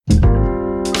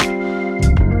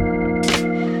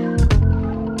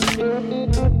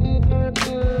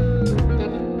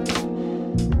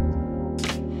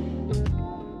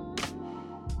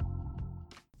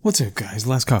What's up, guys?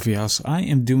 Last Coffee House. I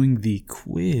am doing the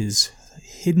quiz,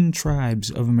 Hidden Tribes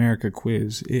of America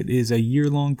quiz. It is a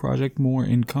year-long project, more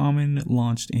in common,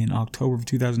 launched in October of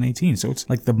 2018. So it's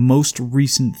like the most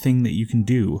recent thing that you can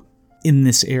do in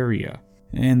this area.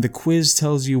 And the quiz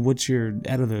tells you what you're,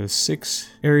 out of the 6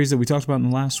 areas that we talked about in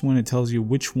the last one, it tells you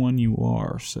which one you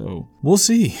are. So we'll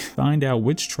see. Find out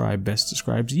which tribe best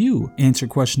describes you. Answer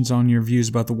questions on your views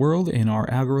about the world, and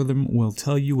our algorithm will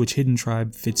tell you which hidden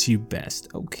tribe fits you best.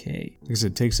 Okay. Like I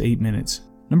said, it takes 8 minutes.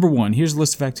 Number 1, here's a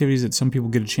list of activities that some people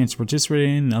get a chance to participate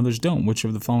in and others don't. Which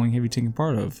of the following have you taken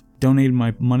part of? Donated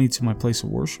my money to my place of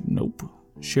worship? Nope.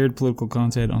 Shared political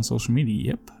content on social media?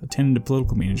 Yep. Attended a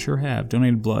political meeting? Sure have.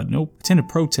 Donated blood? Nope. Attended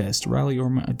protest, rally,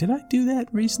 or... Did I do that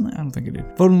recently? I don't think I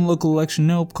did. Voted in a local election?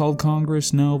 Nope. Called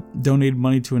Congress? Nope. Donated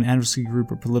money to an advocacy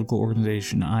group or political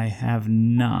organization? I have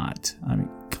not. I mean,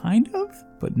 kind of?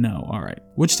 But no. Alright.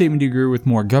 Which statement do you agree with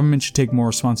more? Government should take more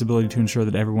responsibility to ensure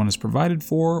that everyone is provided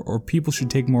for, or people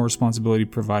should take more responsibility to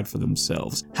provide for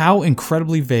themselves? How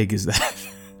incredibly vague is that?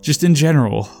 Just in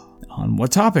general. On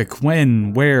what topic?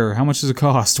 When? Where? How much does it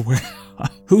cost? Where?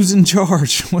 Who's in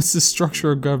charge? What's the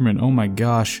structure of government? Oh my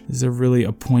gosh. Is there really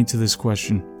a point to this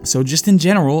question? So just in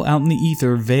general, out in the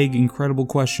ether, vague, incredible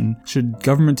question. Should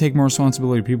government take more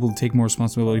responsibility? People take more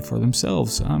responsibility for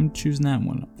themselves? I'm choosing that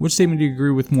one. Which statement do you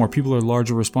agree with more? People are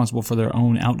largely responsible for their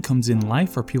own outcomes in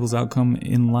life, or people's outcome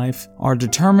in life are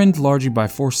determined largely by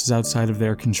forces outside of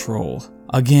their control?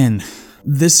 Again,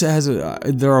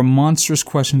 there are monstrous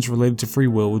questions related to free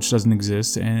will, which doesn't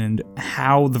exist, and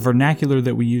how the vernacular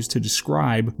that we use to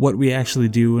describe what we actually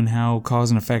do and how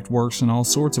cause and effect works and all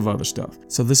sorts of other stuff.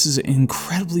 So this is an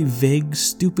incredibly vague,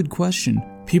 stupid question.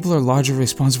 People are largely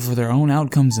responsible for their own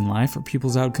outcomes in life, or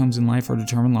people's outcomes in life are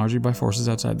determined largely by forces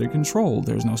outside their control.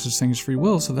 There's no such thing as free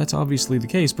will, so that's obviously the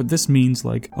case, but this means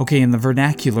like, okay, in the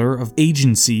vernacular of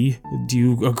agency, do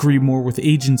you agree more with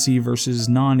agency versus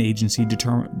non-agency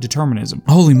determinism?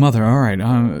 Holy mother,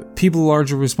 alright, people are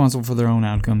largely responsible for their own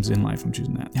outcomes in life, I'm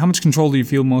choosing that. How much control do you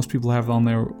feel most people have on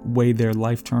their way their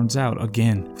life turns out?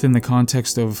 Again, within the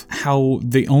context of how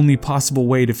the only possible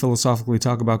way to philosophically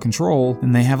talk about control,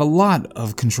 and they have a lot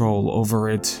of control over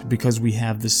it because we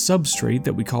have this substrate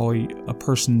that we call a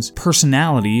person's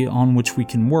personality on which we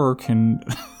can work, and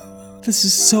this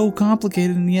is so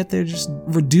complicated, and yet they're just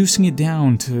reducing it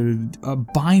down to a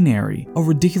binary, a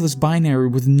ridiculous binary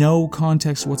with no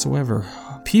context whatsoever.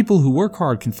 People who work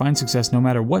hard can find success no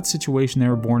matter what situation they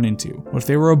were born into. What if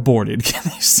they were aborted? Can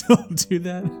they still do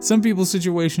that? Some people's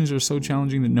situations are so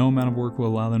challenging that no amount of work will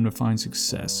allow them to find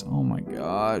success. Oh my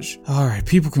gosh. Alright,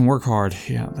 people can work hard.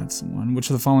 Yeah, that's the one.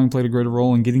 Which of the following played a greater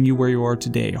role in getting you where you are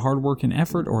today? Hard work and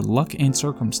effort, or luck and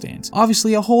circumstance?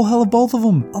 Obviously, a whole hell of both of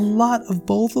them. A lot of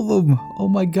both of them. Oh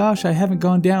my gosh, I haven't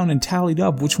gone down and tallied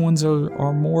up which ones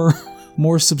are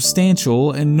more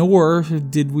substantial, and nor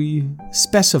did we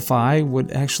specify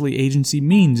what actually agency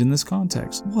means in this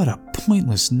context. What a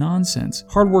pointless nonsense.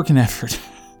 Hard work and effort.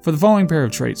 For the following pair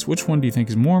of traits, which one do you think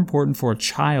is more important for a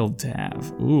child to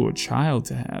have? Ooh, a child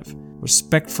to have.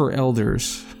 Respect for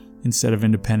elders instead of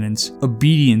independence.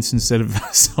 Obedience instead of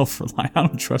self-reliance. I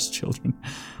don't trust children.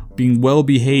 Being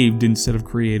well-behaved instead of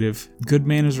creative. Good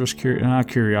manners versus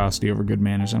curiosity over good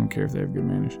manners. I don't care if they have good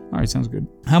manners. Alright, sounds good.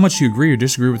 How much do you agree or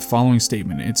disagree with the following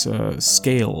statement? It's a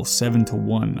scale, 7 to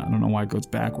 1. I don't know why it goes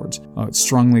backwards. It's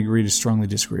strongly agree to strongly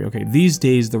disagree. Okay, these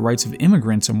days the rights of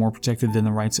immigrants are more protected than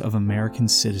the rights of American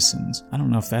citizens. I don't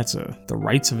know if that's the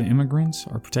rights of immigrants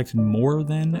are protected more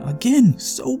than... Again,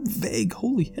 so vague.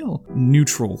 Holy hell.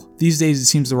 Neutral. These days it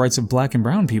seems the rights of black and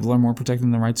brown people are more protected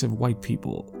than the rights of white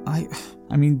people.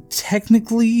 I mean,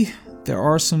 technically, there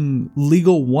are some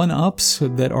legal one-ups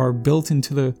that are built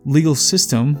into the legal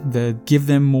system that give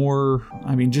them more,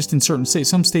 I mean, just in certain states.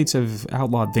 Some states have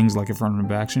outlawed things like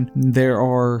affirmative action. There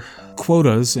are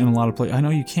quotas in a lot of places. I know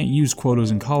you can't use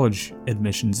quotas in college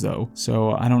admissions, though,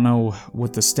 so I don't know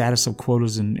what the status of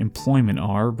quotas in employment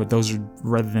are, but those are,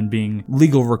 rather than being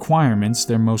legal requirements,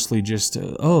 they're mostly just,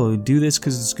 do this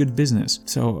because it's good business.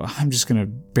 So I'm just going to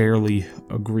barely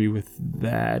agree with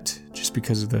that just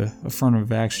because of the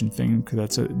affirmative action thing,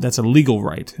 because that's a legal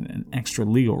right, an extra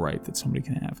legal right that somebody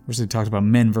can have. Of course, they talked about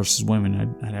men versus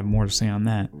women. I'd have more to say on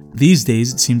that. These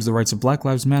days, it seems the rights of Black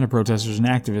Lives Matter protesters and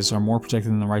activists are more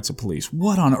protected than the rights of police.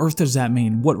 What on earth does that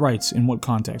mean? What rights? In what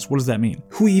context? What does that mean?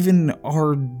 Who even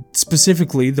are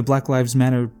specifically the Black Lives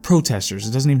Matter protesters?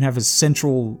 It doesn't even have a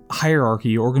central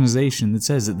hierarchy organization that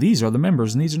says that these are the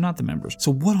members and these are not the members.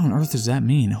 So what on earth does that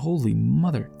mean? Holy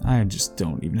mother. I just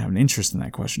don't even have an interest in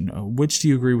that question. Which do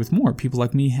you agree with more? People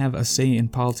like me have a say in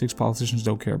politics. Politicians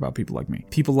don't care about people like me.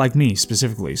 People like me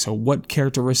specifically. So what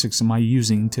characteristics am I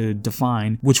using to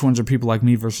define which ones are people like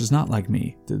me versus not like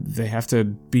me? They have to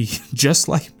be just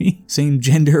like me. Same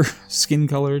gender, skin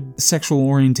color, sexual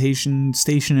orientation,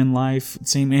 station in life,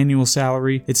 same annual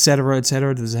salary, etc.,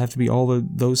 etc. Does it have to be all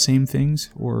those same things?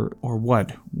 Or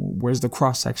what? Where's the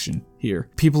cross-section here?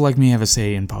 People like me have a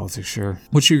say in politics, sure.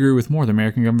 Which you agree with more? The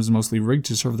American government is mostly rigged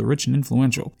to serve the rich and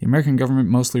influential. The American government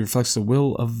mostly reflects the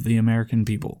will of the American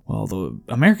people. Well, the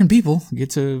American people get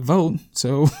to vote,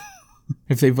 so...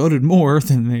 If they voted more,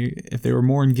 if they were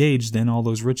more engaged than all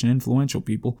those rich and influential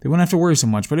people, they wouldn't have to worry so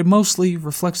much. But it mostly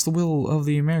reflects the will of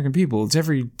the American people. It's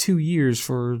every 2 years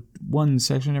for one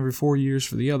section, every 4 years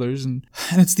for the others. And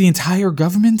it's the entire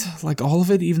government, like all of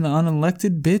it, even the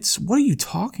unelected bits. What are you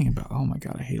talking about? Oh my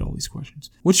God, I hate all these questions.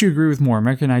 Which you agree with more?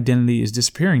 American identity is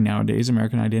disappearing nowadays.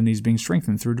 American identity is being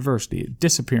strengthened through diversity.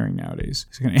 Disappearing nowadays.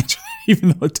 It's going to answer that, even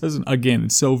though it doesn't. Again,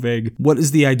 it's so vague. What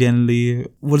is the identity?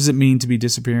 What does it mean to be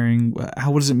disappearing?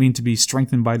 What does it mean to be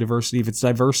strengthened by diversity? If it's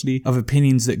diversity of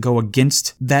opinions that go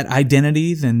against that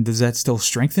identity, then does that still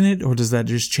strengthen it, or does that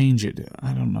just change it?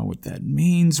 I don't know what that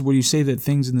means. Would you say that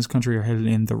things in this country are headed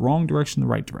in the wrong direction, the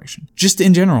right direction? Just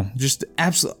in general, just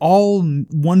absolutely all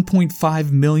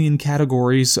 1.5 million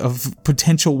categories of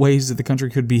potential ways that the country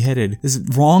could be headed. Is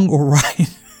it wrong or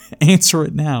right? Answer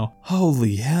it now.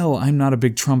 Holy hell, I'm not a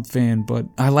big Trump fan, but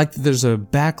I like that there's a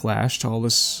backlash to all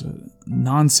this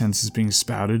nonsense is being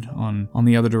spouted on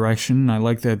the other direction. I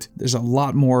like that there's a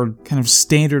lot more kind of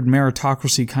standard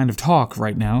meritocracy kind of talk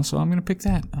right now, so I'm going to pick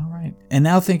that. All right. And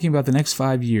now thinking about the next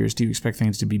 5 years, do you expect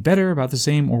things to be better, about the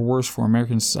same, or worse for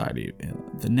American society?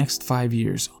 The next 5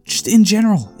 years. Just in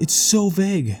general, it's so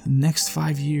vague. Next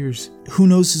 5 years. Who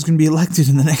knows who's going to be elected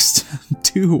in the next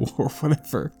 2 or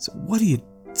whatever. So what are you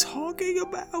talking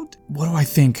about? What do I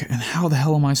think, and how the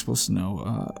hell am I supposed to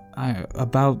know?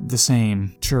 About the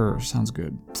same. Sure, sounds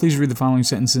good. Please read the following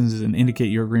sentences and indicate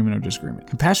your agreement or disagreement.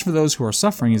 Compassion for those who are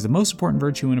suffering is the most important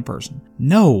virtue in a person.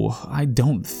 No, I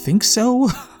don't think so.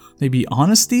 Maybe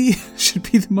honesty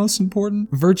should be the most important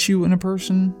virtue in a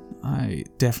person. I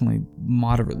definitely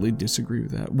moderately disagree with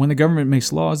that. When the government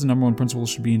makes laws, the number one principle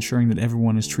should be ensuring that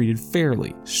everyone is treated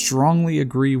fairly. Strongly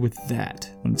agree with that.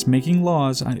 When it's making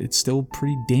laws, it's still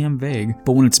pretty damn vague,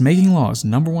 but when it's making laws,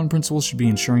 number one principle should be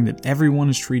ensuring that everyone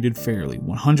is treated fairly.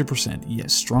 100%.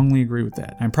 Yes, strongly agree with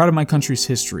that. I'm proud of my country's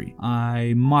history.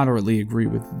 I moderately agree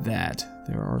with that.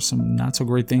 There are some not so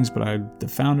great things, but the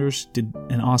founders did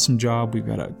an awesome job. We've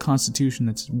got a constitution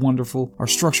that's wonderful. Our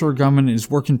structure of government is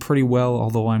working pretty well,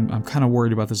 although I'm kind of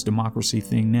worried about this democracy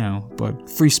thing now. But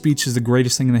free speech is the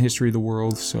greatest thing in the history of the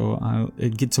world, so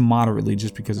it gets to moderately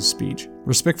just because of speech.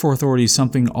 Respect for authority is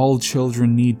something all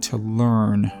children need to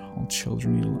learn. All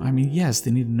children need to learn. I mean, yes,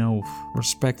 they need to know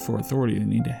respect for authority. They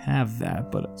need to have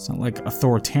that, but it's not like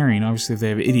authoritarian. Obviously, if they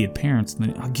have idiot parents,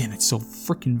 then again, it's so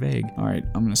freaking vague. All right,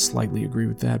 I'm going to slightly agree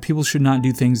with that. People should not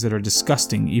do things that are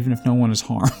disgusting, even if no one is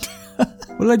harmed.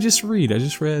 What did I just read? I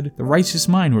just read The Righteous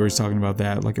Mind, where he's talking about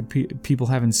that, like people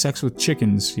having sex with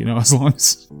chickens, as long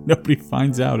as nobody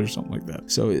finds out or something like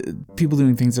that. So people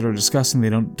doing things that are disgusting,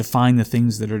 they don't define the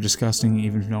things that are disgusting,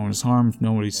 even if no one is harmed, if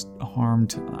nobody's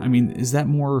harmed. I mean, is that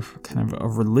more kind of a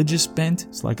religious bent?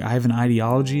 It's like I have an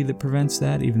ideology that prevents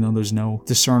that, even though there's no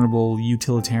discernible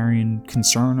utilitarian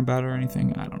concern about it or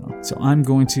anything. I don't know. So I'm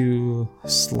going to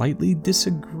slightly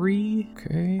disagree,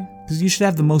 okay? Because you should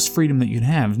have the most freedom that you can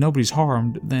have. If nobody's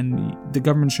harmed, then the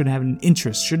government shouldn't have an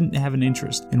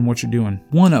interest in what you're doing.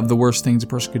 One of the worst things a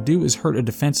person could do is hurt a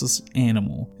defenseless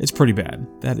animal. It's pretty bad.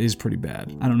 That is pretty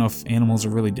bad. I don't know if animals are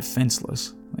really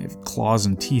defenseless. They have claws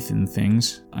and teeth and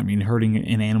things. I mean, hurting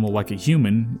an animal like a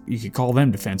human, you could call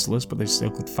them defenseless, but they still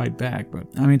could fight back. But,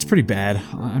 I mean, it's pretty bad.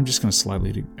 I'm just going to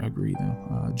slightly agree,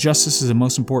 though. Justice is the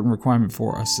most important requirement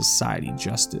for a society.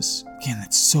 Justice. Again,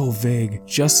 that's so vague.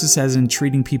 Justice as in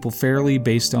treating people fairly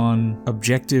based on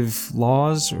objective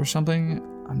laws or something?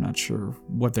 I'm not sure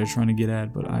what they're trying to get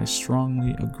at, but I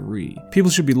strongly agree. People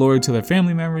should be loyal to their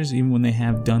family members even when they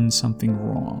have done something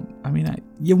wrong. I mean,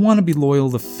 you want to be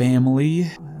loyal to family.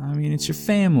 I mean, it's your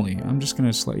family. I'm just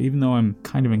going to even though I'm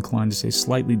kind of inclined to say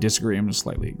slightly disagree, I'm going to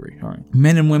slightly agree. All right.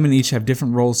 Men and women each have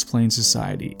different roles to play in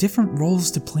society. Different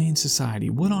roles to play in society.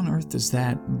 What on earth does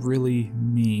that really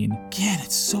mean? Again,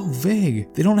 it's so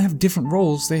vague. They don't have different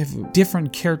roles. They have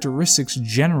different characteristics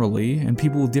generally, and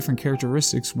people with different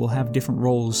characteristics will have different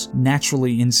roles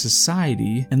naturally in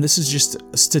society. And this is just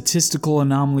statistical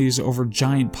anomalies over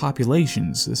giant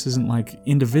populations. This isn't like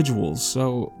individuals.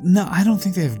 So, no, I don't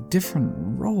think they have different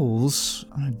roles. rules,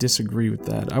 I disagree with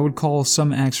that. I would call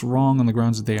some acts wrong on the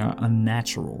grounds that they are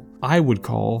unnatural. I would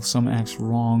call some acts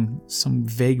wrong, some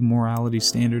vague morality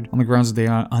standard, on the grounds that they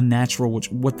are unnatural,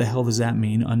 which, what the hell does that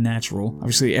mean, unnatural?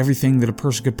 Obviously, everything that a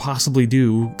person could possibly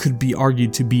do could be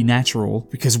argued to be natural,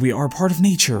 because we are part of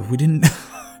nature. We didn't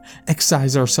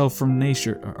excise ourselves from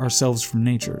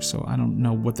nature, so I don't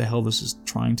know what the hell this is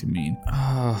trying to mean.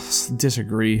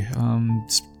 Disagree.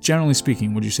 Generally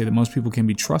speaking, would you say that most people can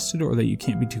be trusted, or that you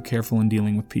can't be too careful in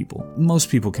dealing with people? Most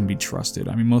people can be trusted.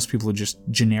 I mean, most people are just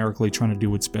generically trying to do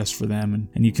what's best for them,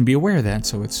 and you can be aware of that,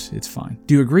 so it's fine.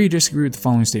 Do you agree or disagree with the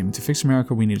following statement? To fix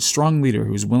America, we need a strong leader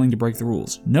who is willing to break the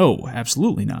rules. No,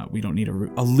 absolutely not. We don't need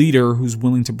a leader who's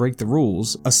willing to break the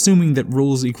rules, assuming that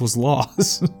rules equals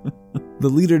laws. The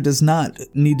leader does not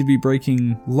need to be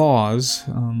breaking laws.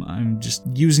 I'm just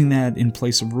using that in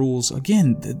place of rules.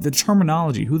 Again, the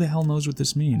terminology, who the hell knows what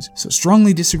this means? So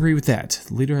strongly disagree with that.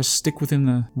 The leader has to stick within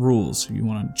the rules. If you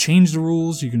want to change the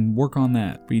rules, you can work on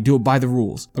that, but you do it by the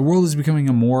rules. The world is becoming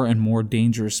a more and more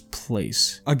dangerous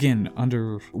place. Again,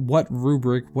 under what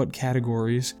rubric, what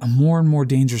categories? A more and more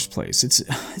dangerous place.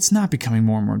 It's not becoming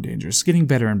more and more dangerous. It's getting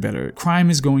better and better. Crime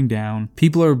is going down.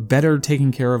 People are better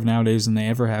taken care of nowadays than they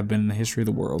ever have been in the history of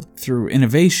the world. Through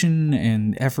innovation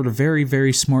and effort of very,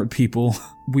 very smart people,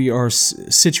 we are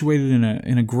situated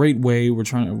in a great way.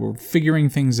 We're figuring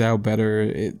things out better.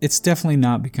 It's definitely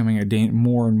not becoming a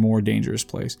more and more dangerous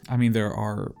place. I mean, there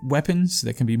are weapons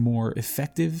that can be more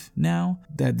effective now.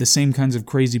 That the same kinds of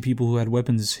crazy people who had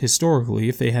weapons historically,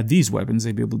 if they had these weapons,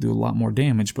 they'd be able to do a lot more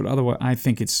damage. But otherwise, I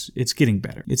think it's getting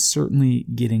better. It's certainly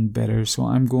getting better. So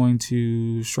I'm going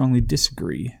to strongly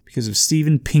disagree because of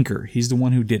Steven Pinker. He's the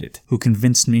one who did it, who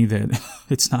convinced me that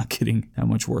it's not getting that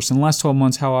much worse. In the last 12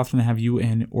 months, how often have you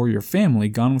or your family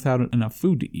gone without enough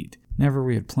food to eat? Never.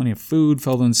 We had plenty of food.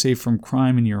 Felt unsafe from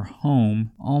crime in your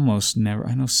home? Almost never.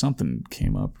 I know something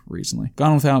came up recently.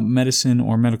 Gone without medicine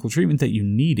or medical treatment that you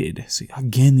needed? See,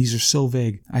 again, these are so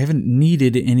vague. I haven't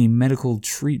needed any medical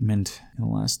treatment in the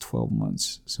last 12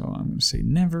 months, so I'm going to say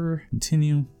never.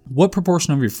 Continue. What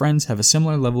proportion of your friends have a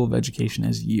similar level of education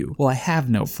as you? Well, I have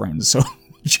no friends, so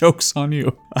joke's on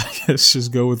you. I guess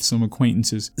just go with some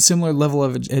acquaintances. Similar level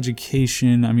of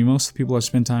education. I mean, most of the people I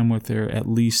spend time with are at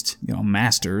least,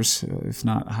 masters, if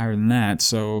not higher than that.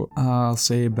 So I'll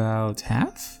say about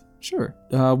half. Sure.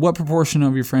 What proportion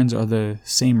of your friends are the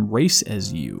same race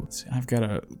as you? I've got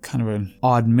a kind of an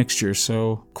odd mixture.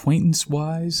 So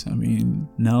acquaintance-wise, I mean,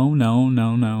 no.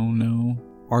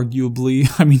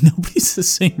 Arguably, I mean, nobody's the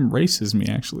same race as me,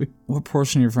 actually. What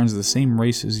portion of your friends are the same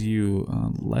race as you?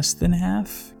 Less than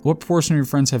half? What portion of your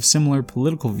friends have similar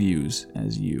political views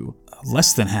as you?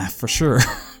 Less than half, for sure.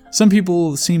 Some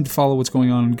people seem to follow what's going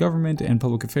on in government and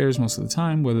public affairs most of the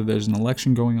time, whether there's an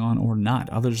election going on or not.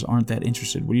 Others aren't that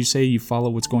interested. Would you say you follow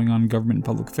what's going on in government and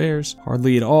public affairs?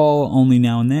 Hardly at all, only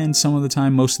now and then, some of the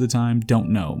time, most of the time, don't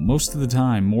know. Most of the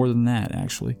time, more than that,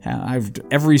 actually.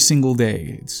 Every single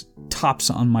day, it's tops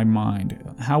on my mind.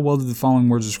 How well did the following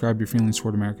words describe your feelings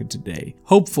toward America today?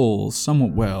 Hopeful,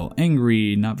 somewhat well.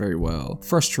 Angry, not very well.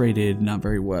 Frustrated, not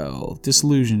very well.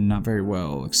 Disillusioned, not very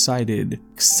well. Excited.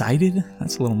 Excited?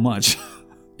 That's a little much.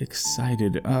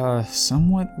 Excited.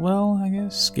 Somewhat well, I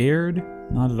guess. Scared?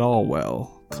 Not at all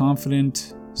well.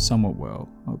 Confident? Somewhat well.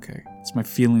 Okay. It's my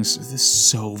feelings. This is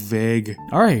so vague.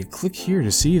 Alright, click here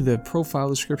to see the profile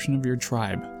description of your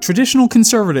tribe. Traditional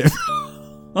conservative.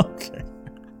 Okay.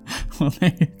 Well,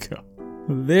 there you go.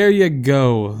 There you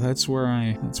go. That's where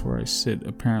I sit,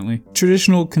 apparently.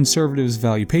 Traditional conservatives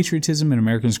value patriotism and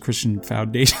Americans' Christian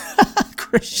foundation.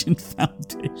 Christian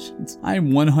foundations. I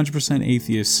am 100%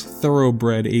 atheist,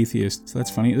 thoroughbred atheist, so that's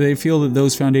funny. They feel that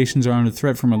those foundations are under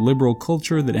threat from a liberal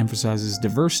culture that emphasizes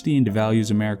diversity and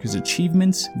devalues America's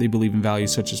achievements. They believe in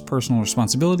values such as personal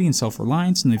responsibility and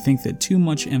self-reliance, and they think that too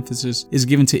much emphasis is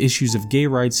given to issues of gay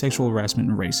rights, sexual harassment,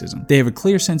 and racism. They have a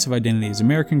clear sense of identity as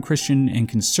American, Christian, and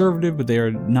conservative, but they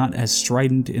are not as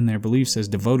strident in their beliefs as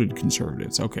devoted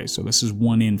conservatives. Okay, so this is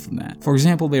one in from that. For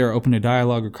example, they are open to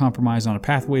dialogue or compromise on a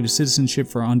pathway to citizenship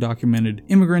for undocumented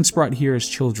immigrants brought here as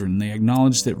children. They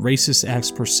acknowledge that racist acts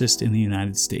persist in the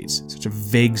United States. Such a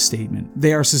vague statement.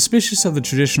 They are suspicious of the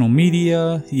traditional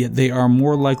media, yet they are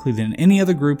more likely than any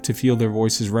other group to feel their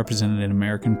voice is represented in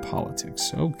American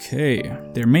politics. Okay.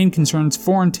 Their main concerns: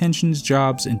 foreign tensions,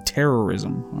 jobs, and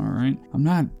terrorism. Alright. I'm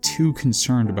not too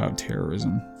concerned about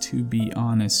terrorism, to be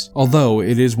honest. Although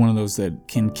it is one of those that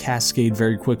can cascade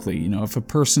very quickly. If a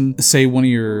person, say one of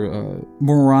your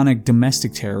moronic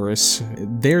domestic terrorists,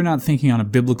 they're not thinking on a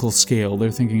biblical scale.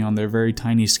 They're thinking on their very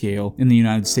tiny scale, in the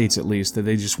United States at least, that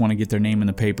they just want to get their name in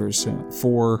the papers.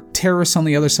 For terrorists on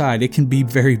the other side, it can be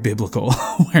very biblical,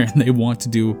 where they want to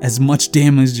do as much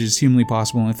damage as humanly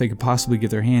possible, and if they could possibly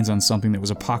get their hands on something that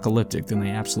was apocalyptic, then they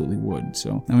absolutely would.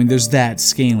 So, I mean, there's that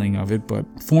scaling of it, but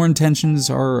foreign tensions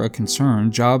are a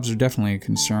concern. Jobs are definitely a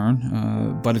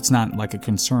concern, but it's not like a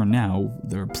concern now.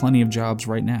 There are plenty of jobs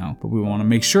right now, but we want to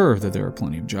make sure that there are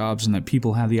plenty of jobs and that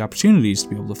people have the opportunities to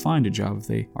be able to find a job if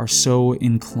they are so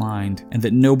inclined, and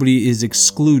that nobody is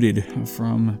excluded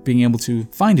from being able to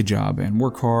find a job and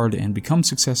work hard and become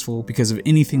successful because of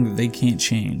anything that they can't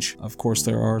change. Of course,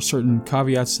 there are certain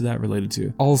caveats to that related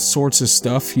to all sorts of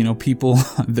stuff. You know, people,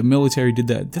 the military did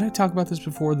that. Did I talk about this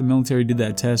before? The military did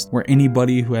that test where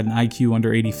anybody who had an IQ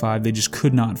under 85, they just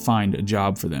could not find a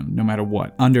job for them, no matter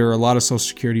what. Under a lot of Social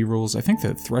Security rules, I think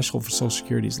the threshold for Social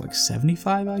Security is like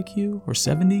 75 IQ or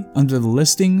 70. Under the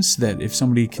listings, that if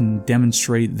somebody can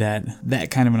demonstrate that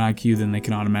kind of an IQ, then they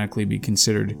can automatically be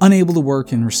considered unable to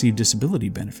work and receive disability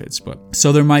benefits. But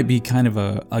so there might be kind of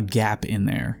a gap in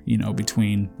there, you know,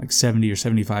 between like 70 or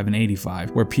 75 and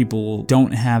 85, where people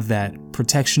don't have that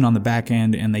protection on the back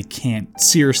end and they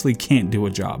seriously can't do a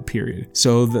job, period.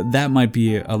 So that might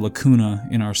be a lacuna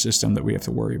in our system that we have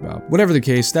to worry about. Whatever the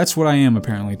case, that's what I am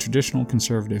apparently, traditional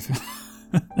conservative.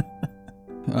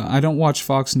 I don't watch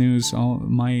Fox News. All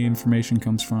my information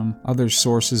comes from other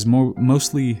sources,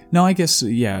 mostly. No, I guess,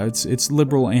 yeah, it's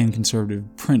liberal and conservative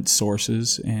print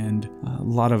sources and a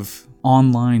lot of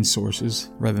online sources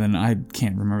rather than, I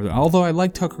can't remember that. Although I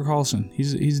like Tucker Carlson.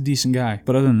 He's a decent guy.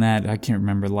 But other than that, I can't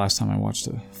remember the last time I watched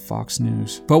a Fox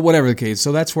News. But whatever the case,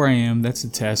 so that's where I am. That's the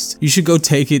test. You should go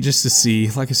take it just to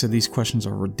see. Like I said, these questions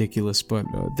are ridiculous, but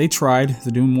they tried.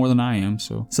 They're doing more than I am.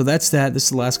 So that's that. This is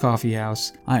The Last Coffee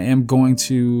House. I am going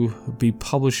to be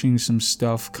publishing some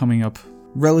stuff coming up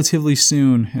relatively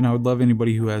soon, and I would love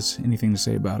anybody who has anything to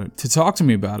say about it to talk to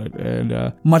me about it,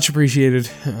 and much appreciated.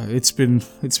 It's been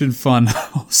fun.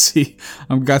 We'll see.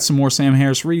 I've got some more Sam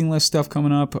Harris reading list stuff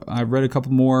coming up. I've read a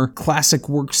couple more classic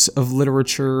works of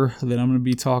literature that I'm going to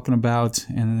be talking about,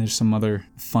 and then there's some other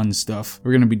fun stuff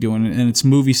we're going to be doing, and it's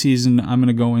movie season.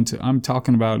 I'm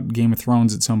talking about Game of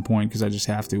Thrones at some point because I just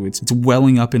have to. It's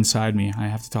welling up inside me. I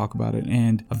have to talk about it.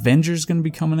 And Avengers going to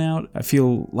be coming out. I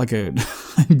feel like a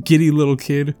giddy little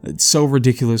kid. It's so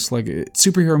ridiculous. Like,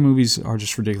 superhero movies are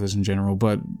just ridiculous in general,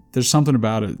 but there's something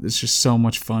about it. It's just so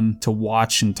much fun to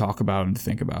watch and talk about and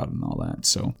think about and all that.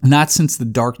 So not since The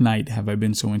Dark Knight have I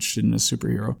been so interested in a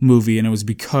superhero movie, and it was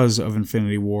because of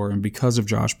Infinity War and because of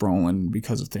Josh Brolin and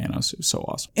because of Thanos. It was so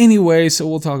awesome. Anyway, so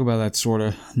we'll talk about that sort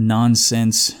of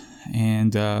nonsense,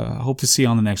 and I hope to see you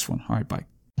on the next one. All right, bye.